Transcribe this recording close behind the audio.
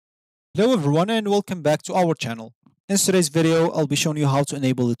Hello everyone and welcome back to our channel. In today's video, I'll be showing you how to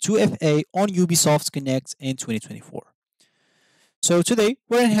enable the 2FA on Ubisoft Connect in 2024. So today,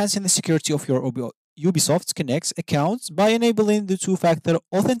 we're enhancing the security of your Ubisoft Connect accounts by enabling the two-factor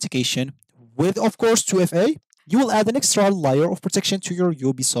authentication with, of course, 2FA. You will add an extra layer of protection to your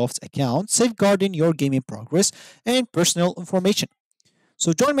Ubisoft account, safeguarding your gaming progress and personal information.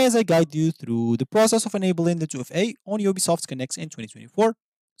 So join me as I guide you through the process of enabling the 2FA on Ubisoft Connect in 2024.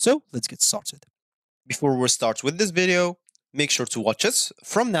 So let's get started. Before we start with this video, make sure to watch us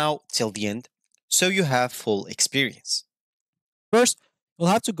from now till the end so you have full experience. First, you'll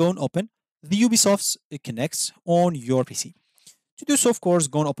have to go and open the Ubisoft Connect on your PC. To do so, of course,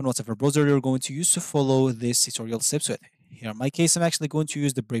 go and open whatever browser you're going to use to follow this tutorial steps with. Here in my case, I'm actually going to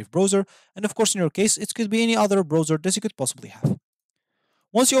use the Brave browser, and of course, in your case, it could be any other browser that you could possibly have.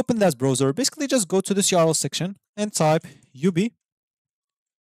 Once you open that browser, basically just go to the URL section and type Ubisoft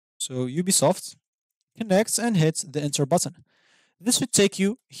Connect and hit the enter button. This should take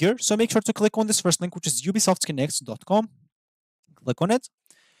you here, so make sure to click on this first link, which is ubisoftconnect.com. Click on it,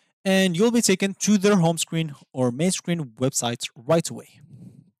 and you'll be taken to their home screen or main screen website right away.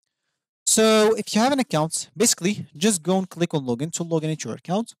 So if you have an account, basically just go and click on login to log in into your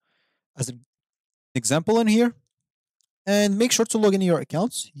account as an example in here, and make sure to log in your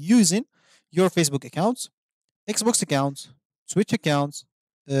accounts using your Facebook account, Xbox account, Twitch account,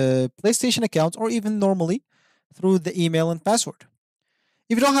 PlayStation account, or even normally through the email and password.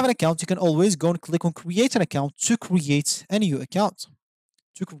 If you don't have an account, you can always go and click on create an account to create a new account.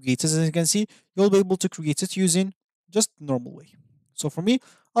 To create it, as you can see, you'll be able to create it using just normal way. So for me,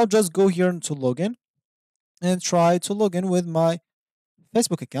 I'll just go here to login and try to log in with my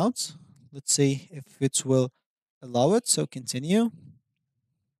Facebook account. Let's see if it will allow it. So continue.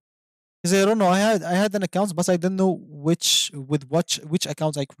 Because I don't know, I had an account, but I didn't know which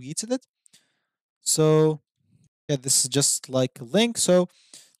account I created it. So yeah, this is just like a link. So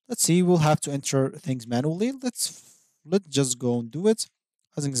let's see, we'll have to enter things manually. Let's just go and do it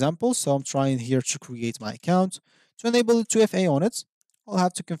as an example. So I'm trying here to create my account. To enable the 2FA on it, I'll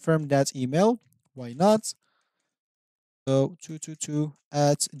have to confirm that email. Why not? So 222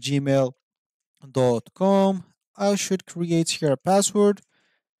 at gmail.com. I should create here a password.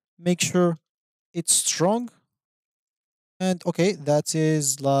 Make sure it's strong. And okay, that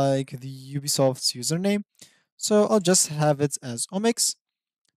is like the Ubisoft's username. So I'll just have it as Omics.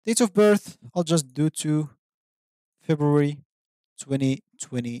 Date of birth, I'll just do to February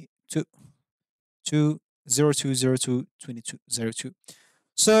 2022 to 02022202.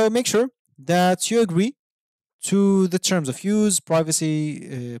 So make sure that you agree to the terms of use,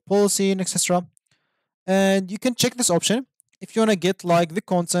 privacy policy, and etc. And you can check this option if you want to get like the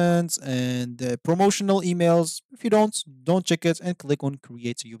content and the promotional emails. If you don't check it and click on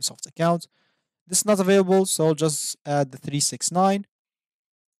create a Ubisoft account. This is not available, so I'll just add the 369.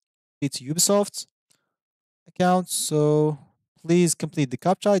 It's Ubisoft account. So please complete the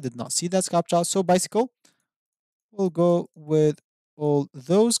captcha. I did not see that captcha. So bicycle, we'll go with all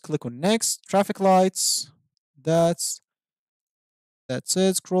those. Click on next. Traffic lights. That's that's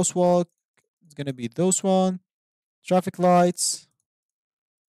it. Crosswalk. It's gonna be those one. Traffic lights.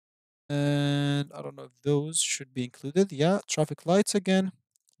 And I don't know if those should be included. Yeah, traffic lights again,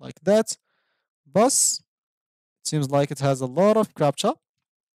 like that. Bus. It seems like it has a lot of captcha,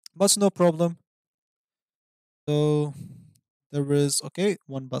 but no problem. So there is okay,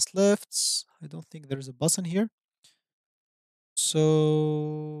 one bus left. I don't think there is a bus in here.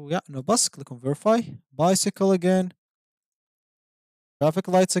 So yeah, no bus. Click on verify. Bicycle again. Traffic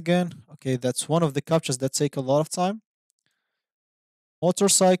lights again. Okay, that's one of the captchas that take a lot of time.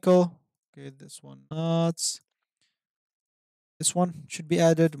 Motorcycle. Okay, this one not. This one should be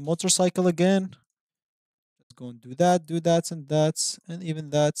added. Motorcycle again. Let's go and do that, and even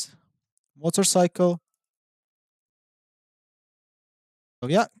that. Motorcycle. So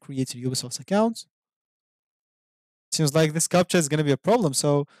yeah, create a Ubisoft account. Seems like this captcha is gonna be a problem.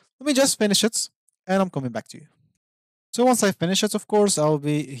 So let me just finish it, and I'm coming back to you. So once I finish it, of course, I'll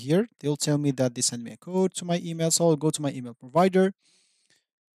be here. They'll tell me that they send me a code to my email. So I'll go to my email provider.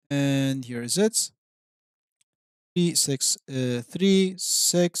 And here is it.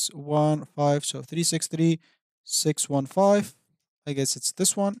 363615. So 363615. I guess it's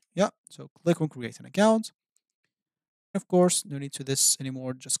this one. Yeah. So click on create an account. Of course, no need to this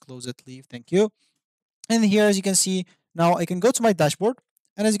anymore. Just close it, leave. Thank you. And here, as you can see, now I can go to my dashboard.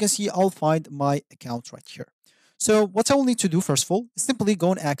 And as you can see, I'll find my account right here. So what I will need to do first of all is simply go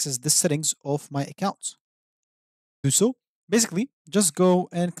and access the settings of my account. Do so. Basically, just go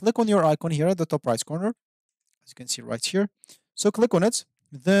and click on your icon here at the top right corner, as you can see right here. So click on it.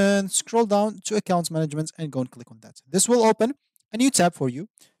 then scroll down to accounts management and go and click on that. This will open a new tab for you.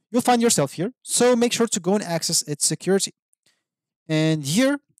 You'll find yourself here. So make sure to go and access its security. And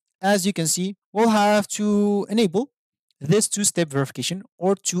here, as you can see, we'll have to enable this two-step verification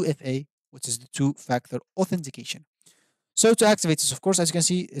or 2FA, which is the two-factor authentication. So to activate this, of course, as you can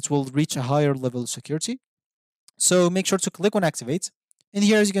see, it will reach a higher level of security. So make sure to click on activate. And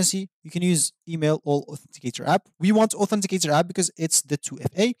here, as you can see, you can use email or authenticator app. We want authenticator app because it's the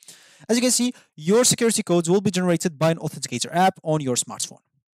 2FA. As you can see, your security codes will be generated by an authenticator app on your smartphone.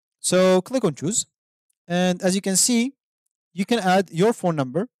 So click on choose. And as you can see, you can add your phone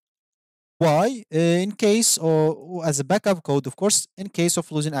number. Why? In case, or as a backup code, of course, in case of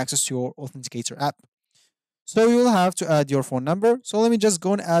losing access to your authenticator app. So you'll have to add your phone number. So let me just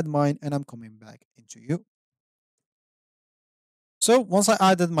go and add mine and I'm coming back into you. So once I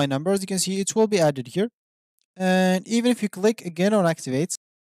added my number, as you can see, it will be added here. And even if you click again on activate,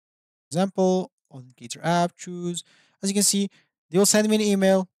 example, authenticator app, choose, as you can see, they will send me an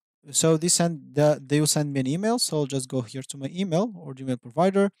email. So they will send me an email. So I'll just go here to my email or the email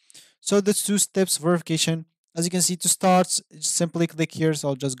provider. So that's two steps verification. As you can see, to start, just simply click here. So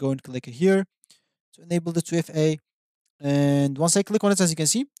I'll just go and click here to enable the 2FA. And once I click on it, as you can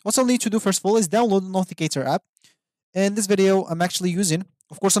see, what I'll need to do first of all is download an authenticator app. In this video, I'm actually using,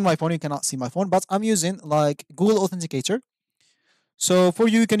 of course, on my phone, you cannot see my phone, but I'm using like Google Authenticator. So for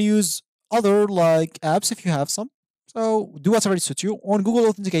you, you can use other like apps if you have some. So do whatever suits you. On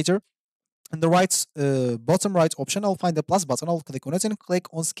Google Authenticator, in the right bottom right option, I'll find the plus button. I'll click on it and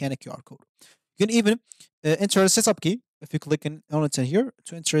click on scan a QR code. You can even enter a setup key if you click on it in here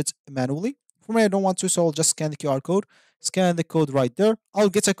to enter it manually. For me, I don't want to, so I'll just scan the QR code, scan the code right there. I'll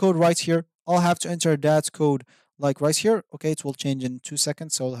get a code right here. I'll have to enter that code like right here. Okay, it will change in 2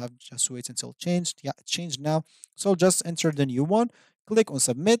 seconds, so I'll have just wait until it changed. Yeah, it changed now. So I'll just enter the new one, click on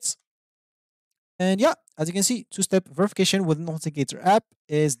submit. And yeah, as you can see, two-step verification with an authenticator app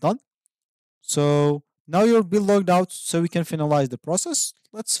is done. So now you'll be logged out so we can finalize the process.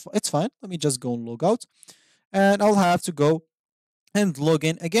 It's fine. Let me just go and log out. And I'll have to go and log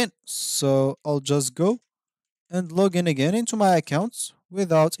in again. So I'll just go and log in again into my accounts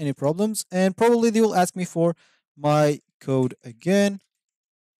without any problems. And probably they will ask me for my code again.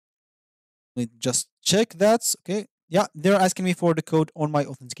 Let me just check that. Okay. Yeah, they're asking me for the code on my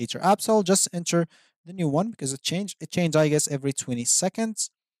authenticator app. So I'll just enter the new one because it changed. It changed, I guess, every 20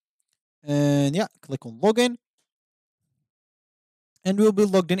 seconds. And yeah, click on login. And we'll be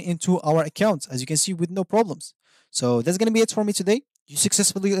logged in into our accounts, as you can see, with no problems. So that's going to be it for me today. You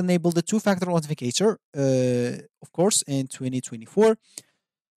successfully enabled the two-factor authenticator, of course, in 2024.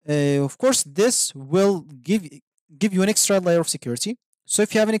 Of course, this will give you an extra layer of security. So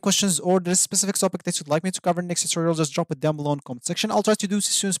if you have any questions or there's a specific topic that you'd like me to cover in the next tutorial, just drop it down below in the comment section. I'll try to do this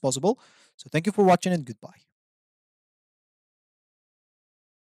as soon as possible. So thank you for watching and goodbye.